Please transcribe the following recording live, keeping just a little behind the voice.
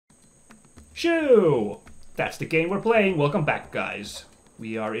Shoo! That's the game we're playing. Welcome back, guys.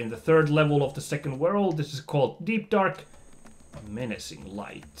 We are in the third level of the second world. This is called Deep Dark Menacing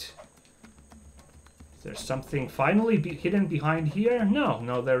Light. Is there something finally hidden behind here?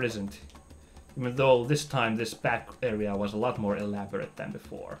 No, there isn't. Even though this time this back area was a lot more elaborate than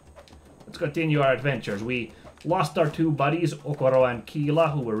before. Let's continue our adventures. We lost our two buddies, Okoro and Keela,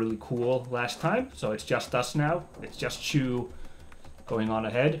 who were really cool last time. So it's just us now. It's just Shu going on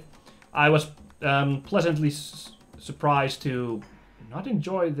ahead. I was pleasantly surprised to not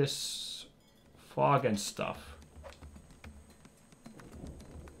enjoy this fog and stuff.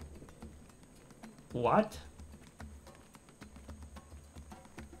 What?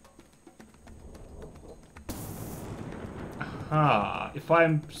 Aha, if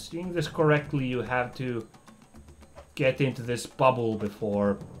I'm seeing this correctly, you have to get into this bubble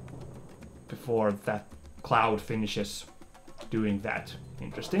before that cloud finishes doing that.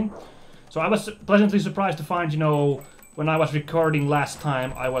 Interesting. So I was pleasantly surprised to find, you know, when I was recording last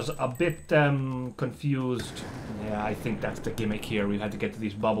time, I was a bit confused. Yeah, I think that's the gimmick here. We had to get to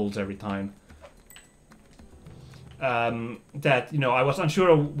these bubbles every time. That, you know, I was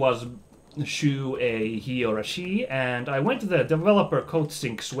unsure was Shu a he or a she, and I went to the developer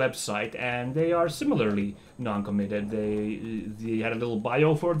CodeSync's website, and they are similarly non-committed. They had a little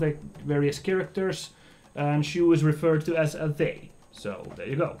bio for the various characters, and Shu is referred to as a they. So there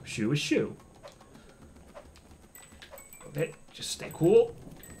you go. Shu is Shu. Okay, just stay cool.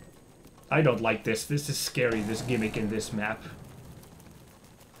 I don't like this. This is scary, this gimmick in this map.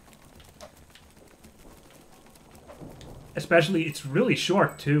 Especially, it's really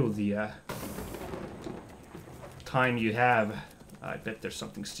short too, the time you have. I bet there's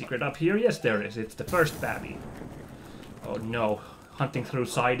something secret up here. Yes, there is. It's the first babby. Oh no. Hunting through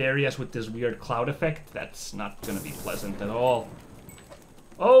side areas with this weird cloud effect. That's not gonna be pleasant at all.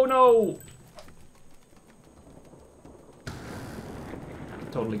 Oh no!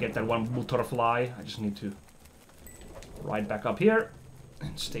 Totally get that one butterfly. I just need to ride back up here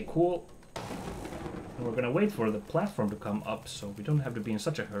and stay cool. And we're gonna wait for the platform to come up so we don't have to be in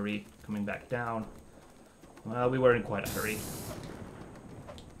such a hurry coming back down. Well, we were in quite a hurry.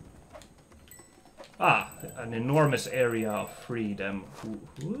 Ah, an enormous area of freedom.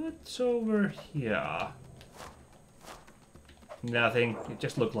 What's over here? Nothing. It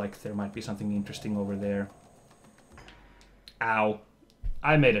just looked like there might be something interesting over there. Ow.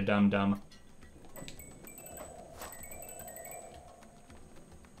 I made a dum-dum.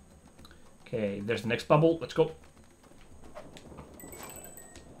 Okay, there's the next bubble. Let's go.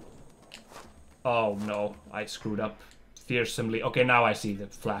 Oh no, I screwed up fearsomely. Okay, now I see the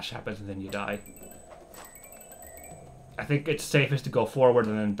flash happens and then you die. I think it's safest to go forward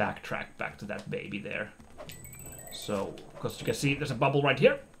and then backtrack back to that baby there. So, because you can see there's a bubble right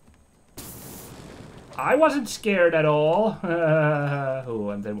here. I wasn't scared at all. Oh,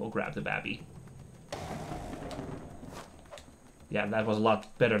 and then we'll grab the babby. Yeah, that was a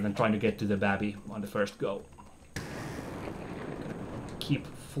lot better than trying to get to the babby on the first go. Keep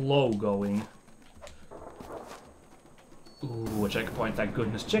flow going. Ooh, a checkpoint, thank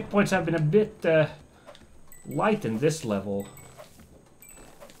goodness. Checkpoints have been a bit light in this level.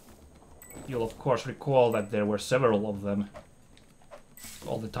 You'll of course recall that there were several of them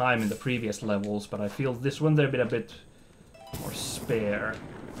all the time in the previous levels, but I feel this one they've been a bit more spare.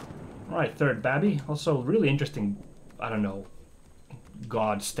 Alright, third babby. Also really interesting, I don't know,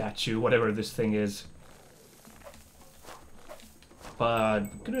 god statue, whatever this thing is. But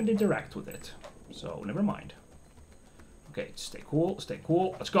couldn't interact with it, so never mind. Okay, stay cool,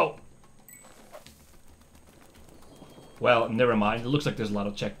 let's go! Well, never mind. It looks like there's a lot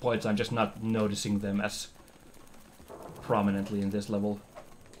of checkpoints. I'm just not noticing them as prominently in this level.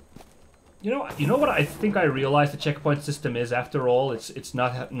 You know what I think I realized the checkpoint system is after all? It's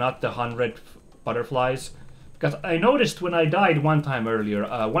not the 100 butterflies. Because I noticed when I died one time earlier,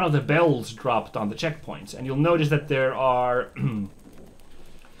 one of the bells dropped on the checkpoints, and you'll notice that there are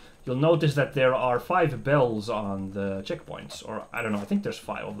you'll notice that there are 5 bells on the checkpoints, or I don't know. I think there's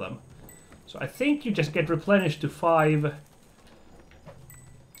 5 of them. So I think you just get replenished to 5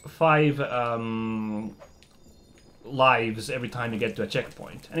 lives every time you get to a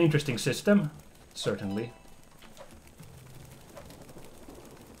checkpoint. An interesting system, certainly.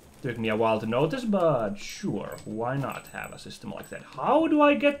 Took me a while to notice, but sure, why not have a system like that? How do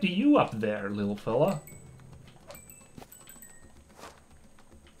I get to you up there, little fella?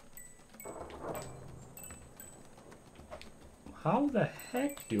 How the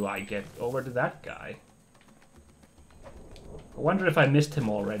heck do I get over to that guy? I wonder if I missed him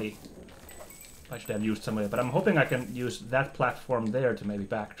already. I should have used some of it, but I'm hoping I can use that platform there to maybe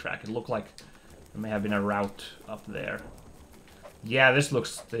backtrack. It looked like there may have been a route up there. Yeah, this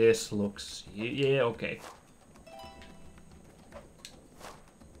looks, yeah, okay.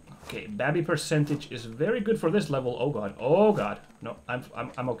 Okay, Babby percentage is very good for this level. Oh god, no,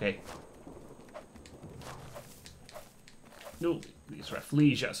 I'm okay. No, these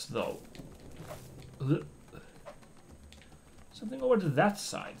Rafflesias though. Ugh. Something over to that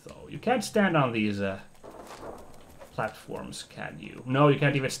side though. You can't stand on these platforms, can you? No, you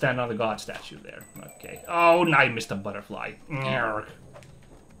can't even stand on the god statue there. Okay. Oh, I missed a butterfly.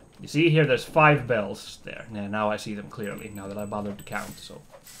 You see here, there's 5 bells there. Yeah, now I see them clearly, now that I bothered to count, so...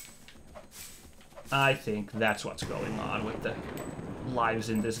 I think that's what's going on with the lives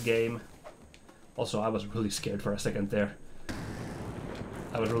in this game. Also, I was really scared for a second there.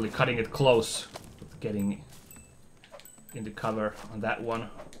 I was really cutting it close with getting into cover on that one.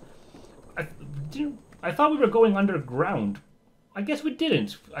 I thought we were going underground. I guess we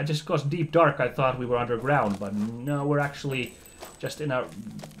didn't. I just got deep dark. I thought we were underground, but no, we're actually just in a...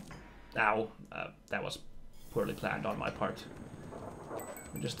 Ow. That was poorly planned on my part.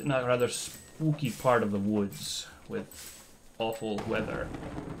 We're just in a rather spooky part of the woods with awful weather.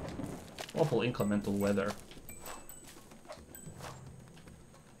 Awful inclemental weather.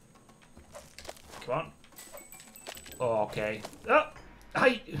 Come on. Oh, okay. Oh!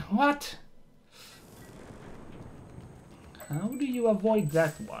 What? How do you avoid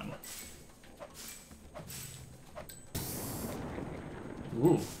that one?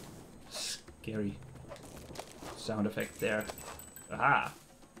 Ooh. Scary sound effect there. Aha.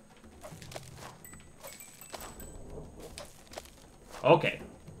 Okay.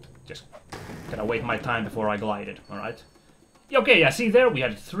 Just gotta wait my time before I glided, alright? Okay, yeah, see there? We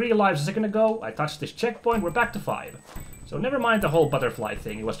had 3 lives a second ago. I touched this checkpoint, we're back to 5. So never mind the whole butterfly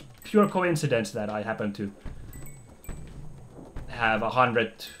thing. It was pure coincidence that I happened to have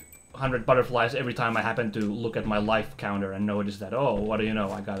 100 butterflies every time I happened to look at my life counter and notice that, oh, what do you know,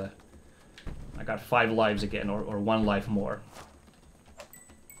 I got 5 lives again, or 1 life more.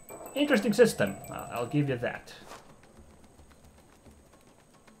 Interesting system, I'll give you that.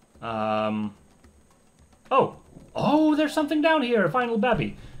 Oh, there's something down here, final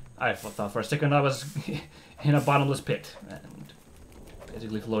Babby. I thought for a second I was in a bottomless pit and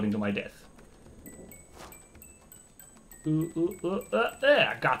basically floating to my death.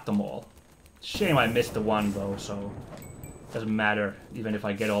 I got them all. Shame I missed the one though, so doesn't matter even if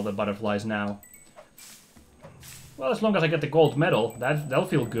I get all the butterflies now. Well, as long as I get the gold medal, that'll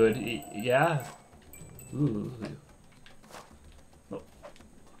feel good. Yeah. Ooh.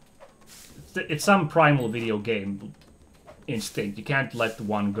 It's some primal video game instinct. You can't let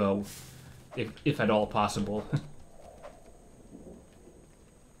one go, if at all possible.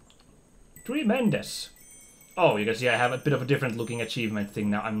 Tremendous. Oh, you can see I have a bit of a different looking achievement thing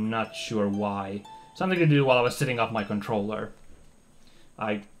now. I'm not sure why. Something to do while I was setting up my controller.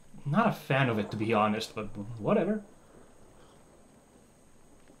 I'm not a fan of it, to be honest, but whatever.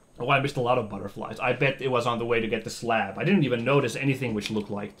 Oh, I missed a lot of butterflies. I bet it was on the way to get the slab. I didn't even notice anything which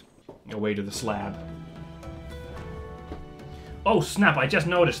looked like a way to the slab. Oh, snap, I just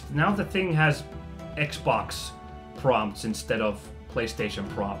noticed. Now the thing has Xbox prompts instead of PlayStation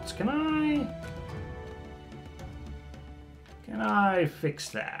prompts. Can I fix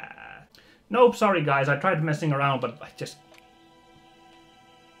that? Nope, sorry guys, I tried messing around, but I just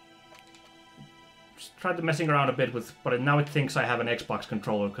tried messing around a bit with, but now it thinks I have an Xbox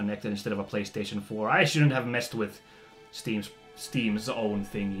controller connected instead of a PlayStation 4. I shouldn't have messed with Steam's own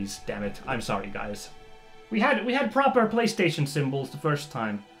thingies, damn it. I'm sorry guys. We had proper PlayStation symbols the first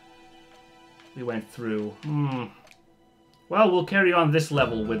time we went through. Well, we'll carry on this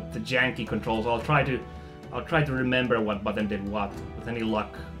level with the janky controls. I'll try to remember what button did what. With any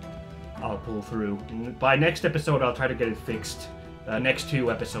luck, I'll pull through. By next episode, I'll try to get it fixed. Next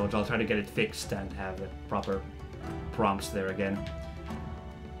 2 episodes, I'll try to get it fixed and have the proper prompts there again.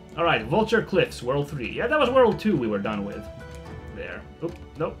 Alright, Vulture Cliffs, World 3. Yeah, that was World 2 we were done with. There. Oop,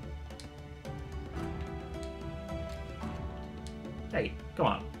 nope. Hey, come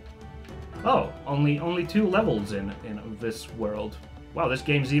on. Oh, only 2 levels in this world. Wow, this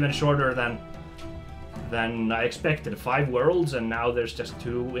game's even shorter than I expected. 5 worlds, and now there's just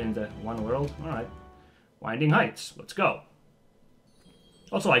 2 in the 1 world. Alright. Winding Heights, let's go.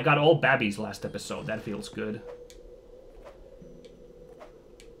 Also, I got all Babbies last episode. That feels good.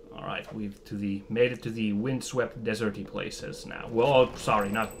 Alright, we've made it to the windswept, deserty places now. Well, sorry,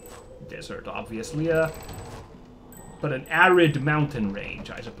 not desert, obviously. But an arid mountain range,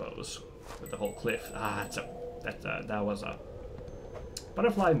 I suppose, with the whole cliff. Ah, that was a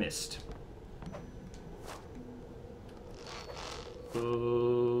butterfly mist.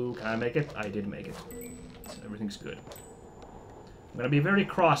 Ooh, can I make it? I did make it. So everything's good. I'm gonna be very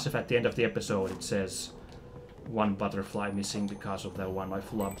cross if at the end of the episode it says one butterfly missing because of that one I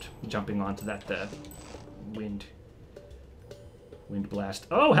flubbed jumping onto that wind blast.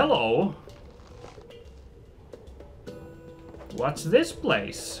 Oh, hello! What's this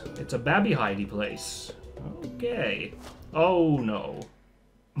place? It's a Babby Heidi place. Okay. Oh no.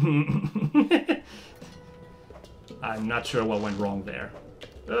 I'm not sure what went wrong there.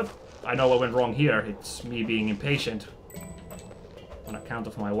 I know what went wrong here. It's me being impatient on account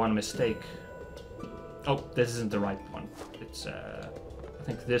of my one mistake. Oh, this isn't the right one. It's, I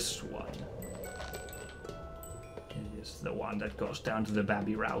think this one is the one that goes down to the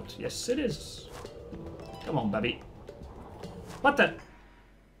Babby route. Yes, it is. Come on, Babby. What the?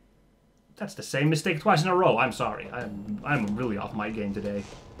 That's the same mistake twice in a row. I'm sorry. I'm really off my game today.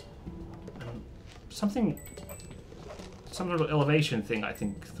 Some sort of elevation thing I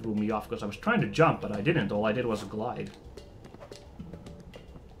think threw me off because I was trying to jump, but I didn't. All I did was glide.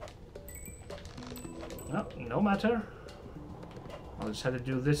 No, no matter. I'll just have to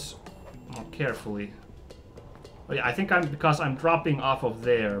do this more carefully. Oh yeah, I think because I'm dropping off of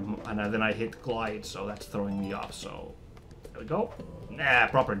there, and then I hit glide, so that's throwing me off. So there we go. Nah,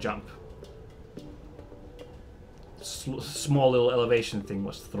 proper jump. Small little elevation thing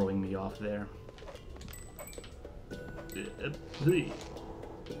was throwing me off there.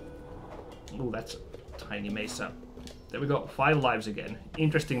 Oh, that's a tiny mesa. There we go. 5 lives again.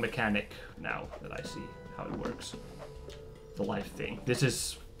 Interesting mechanic now that I see how it works. The life thing. This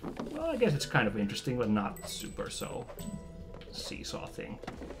is... well, I guess it's kind of interesting, but not super so. Seesaw thing.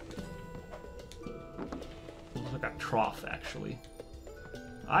 Looks like a trough, actually.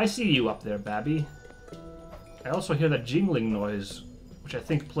 I see you up there, Babby. I also hear that jingling noise, which I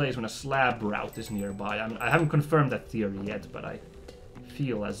think plays when a slab route is nearby. I haven't confirmed that theory yet, but I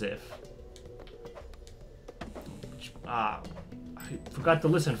feel as if. I forgot to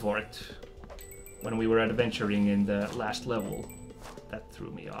listen for it when we were adventuring in the last level. That threw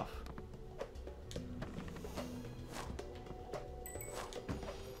me off.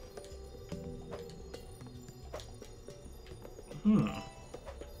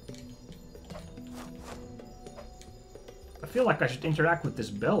 I feel like I should interact with this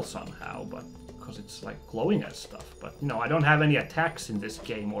bell somehow, but because it's like glowing at stuff. But you know, I don't have any attacks in this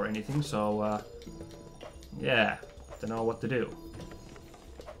game or anything, so yeah, don't know what to do.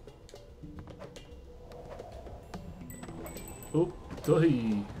 Oop,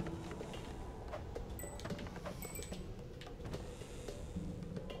 doy.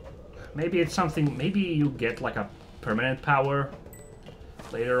 Maybe it's something. Maybe you get like a permanent power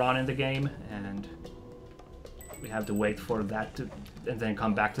later on in the game, and we have to wait for that to, and then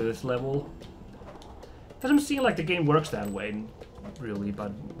come back to this level. Doesn't seem like the game works that way, really,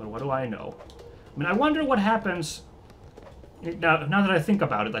 but what do I know? I mean, I wonder what happens... Now that I think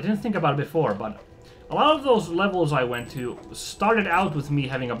about it, I didn't think about it before, but a lot of those levels I went to started out with me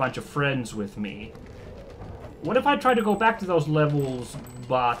having a bunch of friends with me. What if I try to go back to those levels,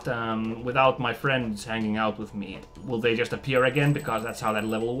 but without my friends hanging out with me? Will they just appear again because that's how that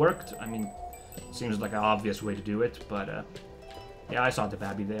level worked? I mean... seems like an obvious way to do it, but yeah, I saw the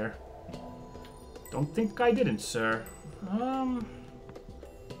Babby there. Don't think I didn't, sir.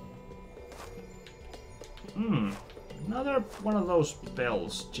 Another one of those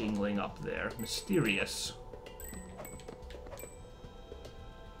bells jingling up there. Mysterious.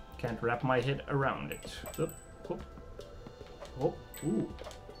 Can't wrap my head around it. Oop, oop. Oh, ooh.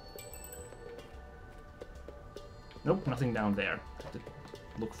 Nope, nothing down there. Have to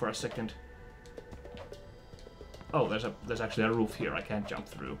look for a second. Oh, there's actually a roof here I can't jump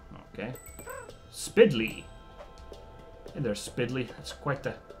through. Okay. Spidley! Hey there, Spidley. That's quite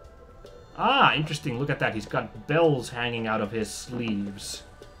the... Ah, interesting. Look at that. He's got bells hanging out of his sleeves.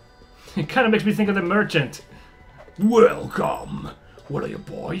 It kind of makes me think of the merchant. Welcome! What are you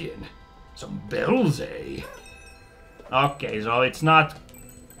buying? Some bells, eh? Okay, so it's not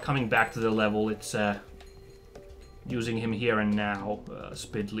coming back to the level. It's using him here and now.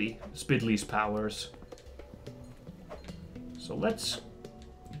 Spidley's powers. So let's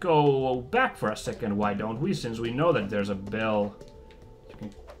go back for a second, why don't we? Since we know that there's a bell you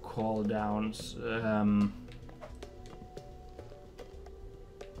can call down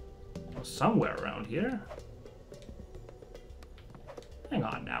somewhere around here. Hang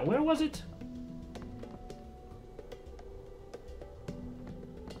on now, where was it?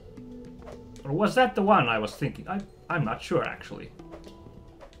 Or was that the one I was thinking? I'm not sure actually.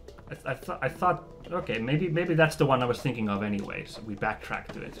 I thought, okay, maybe that's the one I was thinking of anyway, so we backtrack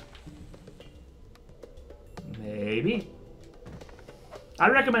to it. Maybe. I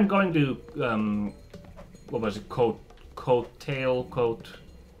recommend going to what was it? Coat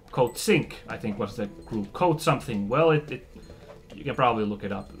Sink, I think was the group. Coat something. Well, you can probably look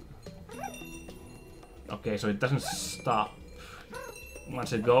it up. Okay, so it doesn't stop.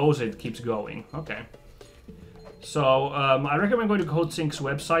 Once it goes, it keeps going. Okay. So, I recommend going to CodeSync's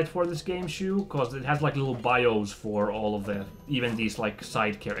website for this game, Shu, because it has like little bios for all of the, even these like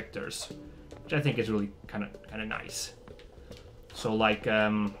side characters, which I think is really kind of nice. So like,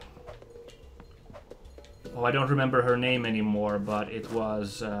 oh, I don't remember her name anymore, but it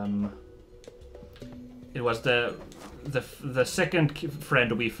was the second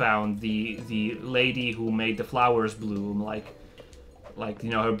friend we found, the lady who made the flowers bloom, like you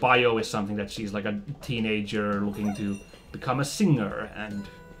know, her bio is something that she's like a teenager looking to become a singer, and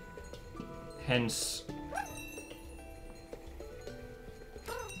hence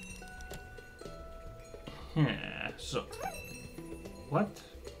so what?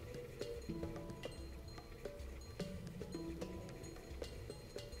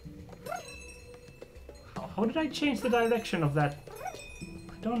 How did I change the direction of that?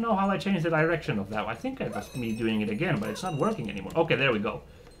 I don't know how I changed the direction of that. I think it was me doing it again, but it's not working anymore. Okay, there we go.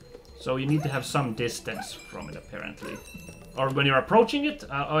 So you need to have some distance from it, apparently. Or when you're approaching it.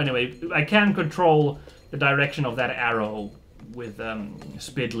 Oh, anyway, I can control the direction of that arrow with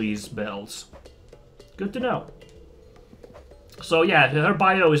Spidley's bells. Good to know. So yeah, her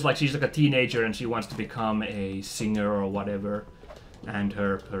bio is like she's like a teenager and she wants to become a singer or whatever. And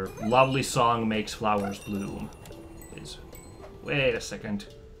her lovely song makes flowers bloom. Wait a second.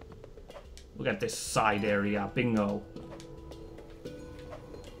 Look at this side area. Bingo. I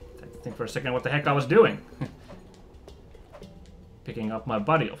think for a second what the heck I was doing. Picking up my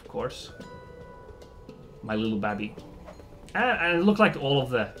buddy, of course. My little babby. And it looked like all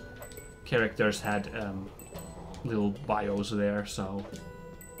of the characters had little bios there, so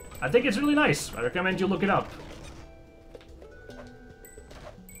I think it's really nice. I recommend you look it up.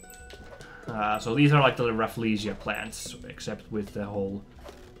 So these are like the Rafflesia plants, except with the whole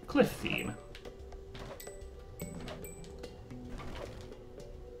cliff theme.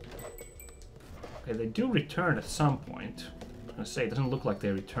 Okay, they do return at some point. I was gonna say, it doesn't look like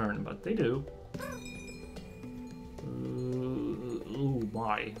they return, but they do. Ooh,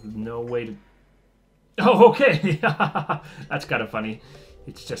 my. No way to... Oh, okay! That's kind of funny.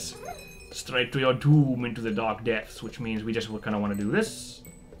 It's just straight to your doom into the dark depths, which means we just kind of want to do this.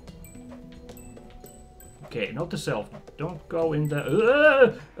 Okay, note to self, don't go in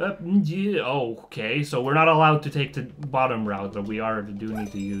the... yeah, oh, okay, so we're not allowed to take the bottom route, but we do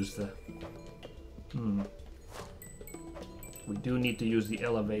need to use the... We do need to use the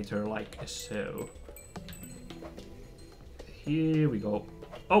elevator like so. Here we go.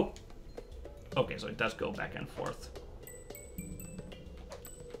 Oh! Okay, so it does go back and forth.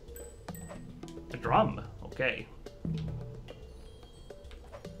 A drum, okay.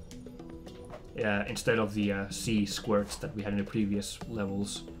 Instead of the sea squirts that we had in the previous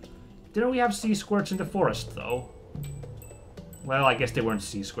levels. Didn't we have sea squirts in the forest, though? Well, I guess they weren't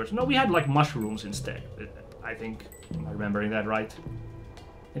sea squirts. No, we had, like, mushrooms instead, I think. Am I remembering that right?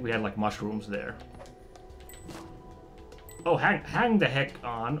 I think we had, like, mushrooms there. Oh, hang the heck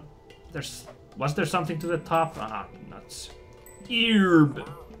on. Was there something to the top? Ah, nuts. Earb!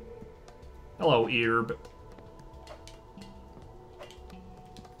 Hello, Earb.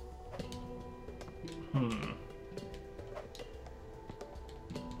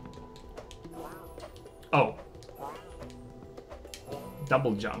 Oh.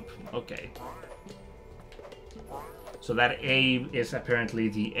 Double jump. Okay. So that A is apparently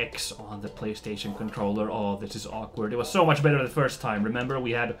the X on the PlayStation controller. Oh, this is awkward. It was so much better the first time. Remember,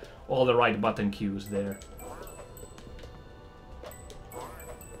 we had all the right button cues there.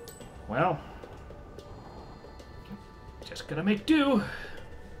 Well. Just gonna make do.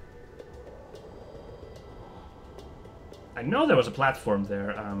 I know there was a platform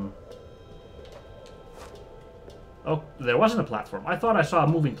there. Oh, there wasn't a platform. I thought I saw a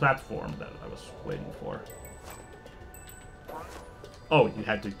moving platform that I was waiting for. Oh, you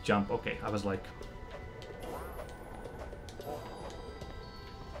had to jump. Okay, I was like...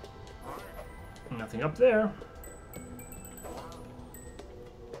 Nothing up there.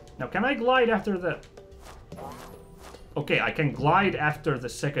 Now, can I glide after the... Okay, I can glide after the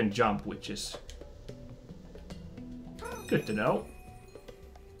second jump, which is... Good to know.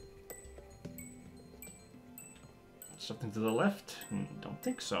 Something to the left? Don't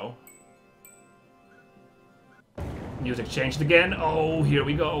think so. Music changed again. Oh, here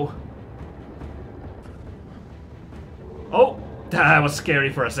we go. Oh, that was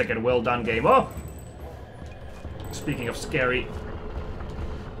scary for a second. Well done, game. Oh! Speaking of scary.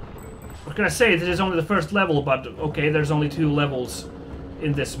 I was gonna say, this is only the first level, but okay, there's only 2 levels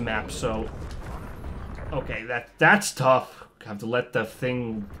in this map, so... Okay, that's tough. Have to let the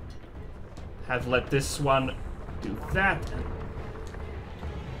thing... Have to let this one do that.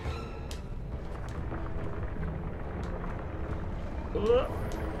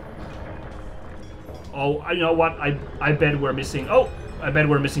 Oh, you know what? I bet we're missing... Oh! I bet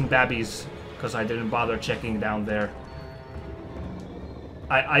we're missing babbies, because I didn't bother checking down there.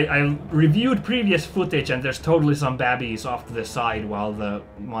 I reviewed previous footage, and there's totally some babbies off to the side while the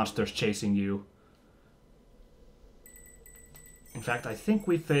monster's chasing you. In fact, I think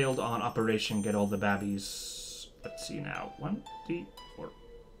we failed on Operation Get All the Babbies. Let's see now. 1, 3, 4.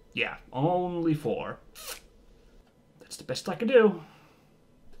 Yeah, only 4. That's the best I can do.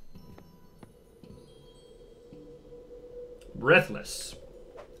 Breathless.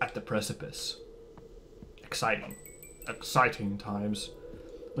 At the precipice. Exciting. Exciting times.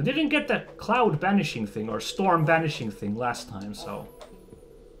 We didn't get that cloud banishing thing or storm banishing thing last time, so...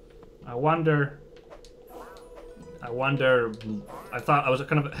 I wonder... I thought I was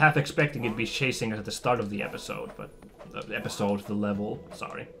kind of half expecting it'd be chasing us at the start of the episode, but... the level,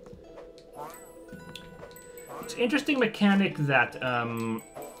 sorry. It's an interesting mechanic that,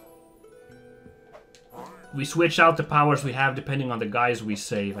 we switch out the powers we have depending on the guys we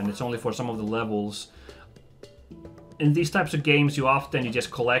save, and it's only for some of the levels. In these types of games, you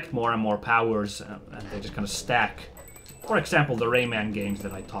just collect more and more powers, and they just kind of stack. For example, the Rayman games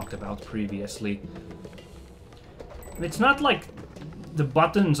that I talked about previously. It's not like the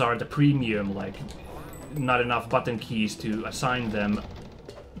buttons are the premium, like not enough button keys to assign them,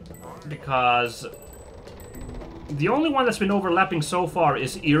 because the only one that's been overlapping so far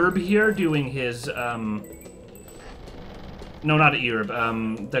is Irb here doing his, no, not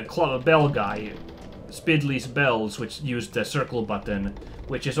Irb, the bell guy, Spidley's bells, which used the circle button,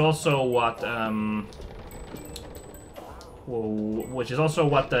 which is also what,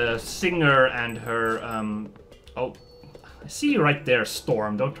 the singer and her, oh, I see you right there,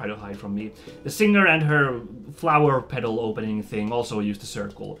 Storm, don't try to hide from me. The singer and her flower petal opening thing also used the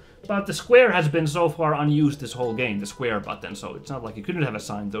circle. But the square has been so far unused this whole game, the square button, so it's not like you couldn't have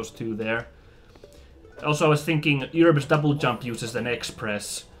assigned those 2 there. Also, I was thinking, Irb's double jump uses an X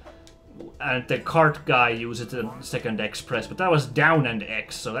press, and the cart guy uses the second X press, but that was down and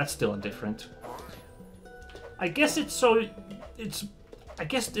X, so that's still different. I guess it's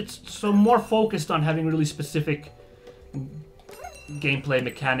so more focused on having really specific gameplay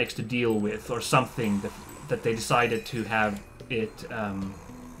mechanics to deal with, or something that they decided to have it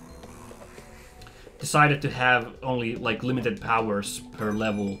decided to have only like limited powers per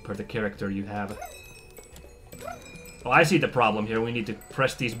level per the character you have. Oh, I see the problem here. We need to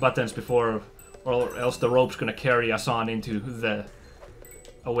press these buttons before, or else the rope's gonna carry us on into the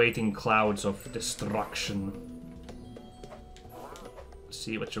awaiting clouds of destruction.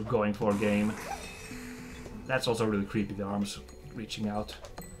 See what you're going for, game. That's also really creepy, the arms reaching out.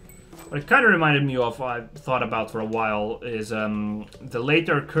 What it kind of reminded me of, I thought about for a while, is the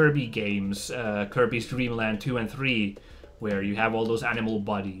later Kirby games, Kirby's Dream Land 2 and 3, where you have all those animal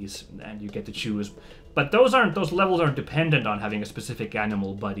buddies and you get to choose. But those levels aren't dependent on having a specific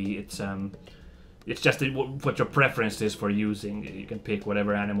animal buddy. It's just what your preference is for using. You can pick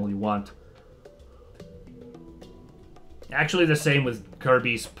whatever animal you want. Actually, the same with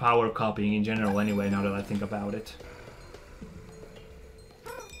Kirby's power copying in general anyway, now that I think about it.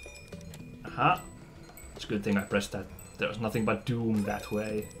 Aha. It's a good thing I pressed that. There was nothing but doom that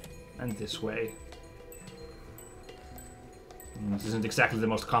way. And this way. This isn't exactly the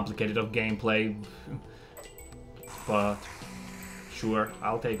most complicated of gameplay. But sure,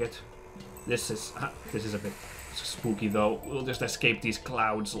 I'll take it. This is a bit spooky though. We'll just escape these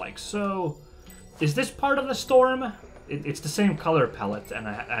clouds like so. Is this part of the storm? It's the same color palette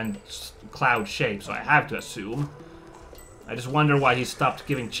and cloud shape, so I have to assume. I just wonder why he stopped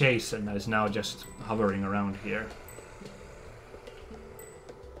giving chase and is now just hovering around here.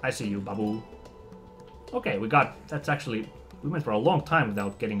 I see you, Babu. Okay, that's actually... We went for a long time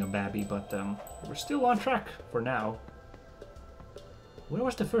without getting a Babby, but we're still on track for now. Where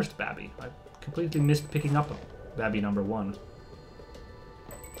was the first Babby? I completely missed picking up a Babby number 1.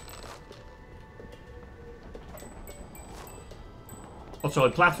 Also,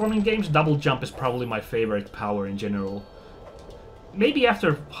 in platforming games, double jump is probably my favorite power in general. Maybe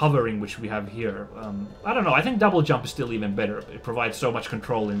after hovering, which we have here. I don't know, I think double jump is still even better. It provides so much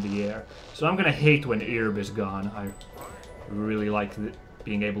control in the air. So I'm gonna hate when Irb is gone. I really like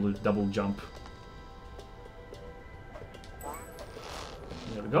being able to double jump.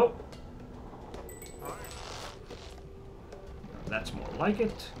 There we go. That's more like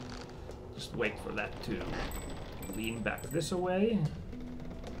it. Just wait for that to lean back this away.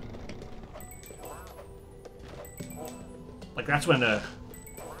 Like, that's when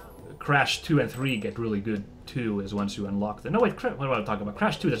Crash 2 and 3 get really good too, is once you unlock them. No, wait, what am I talking about?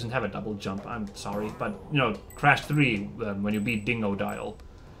 Crash 2 doesn't have a double jump, I'm sorry. But, you know, Crash 3, when you beat Dingo Dial,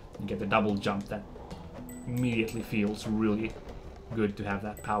 you get the double jump. That immediately feels really good to have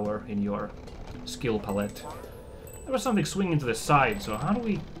that power in your skill palette. There was something swinging to the side, so how do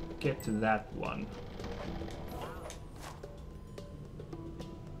we get to that one?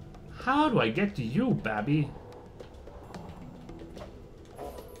 How do I get to you, Babby?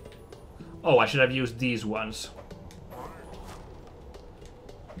 Oh, I should have used these ones.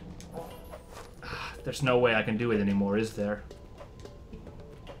 There's no way I can do it anymore, is there?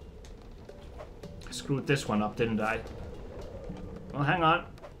 I screwed this one up, didn't I? Well, hang on.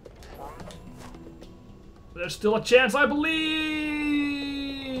 There's still a chance, I believe!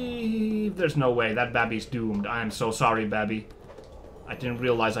 There's no way, that Babby's doomed. I am so sorry, Babby. I didn't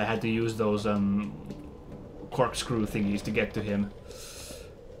realize I had to use those, corkscrew thingies to get to him.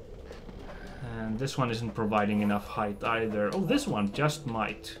 And this one isn't providing enough height either. Oh, this one just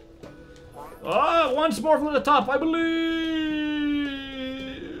might. Oh, once more from the top, I believe!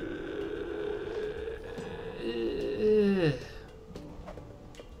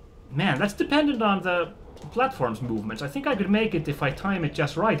 Man, that's dependent on the platform's movements. I think I could make it if I time it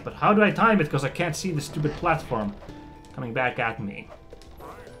just right, but how do I time it? Because I can't see the stupid platform coming back at me.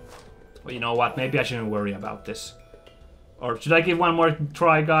 Well, you know what? Maybe I shouldn't worry about this. Or should I give one more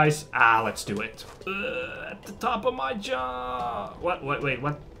try, guys? Ah, let's do it. At the top of my jaw. What? Wait,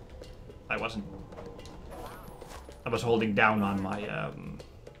 what? I wasn't. I was holding down on my,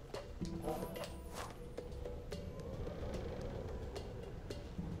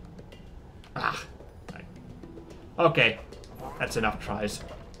 Okay. That's enough tries.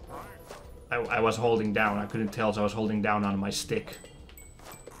 I was holding down. I couldn't tell, so I was holding down on my stick.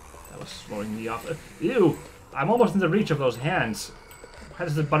 That was throwing me off. Ew! I'm almost in the reach of those hands. Why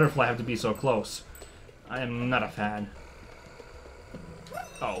does the butterfly have to be so close? I am not a fan.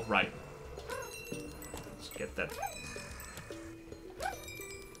 Oh, right. Let's get that.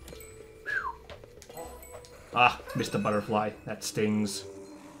 Ah, missed the butterfly. That stings.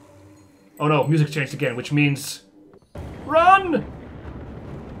 Oh no, music changed again, which means... Run!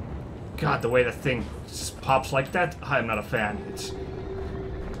 God, the way the thing just pops like that, I'm not a fan. It's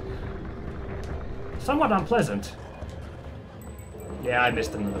somewhat unpleasant. Yeah, I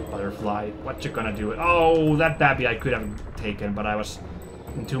missed another butterfly. What you gonna do? Oh, that Babby I could have taken, but I was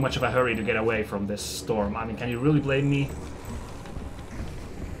in too much of a hurry to get away from this storm. I mean, can you really blame me?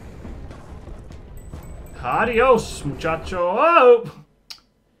 Adios, muchacho. Oh!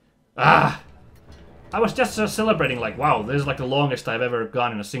 Ah! I was just celebrating like, wow, this is like the longest I've ever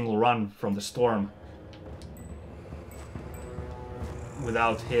gone in a single run from the storm.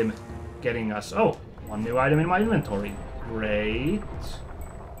 Without him getting us. Oh, one new item in my inventory. Great.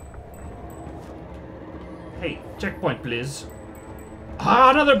 Hey, checkpoint, please. Ah,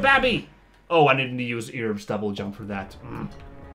 another Babby! Oh, I didn't use Erb's double jump for that.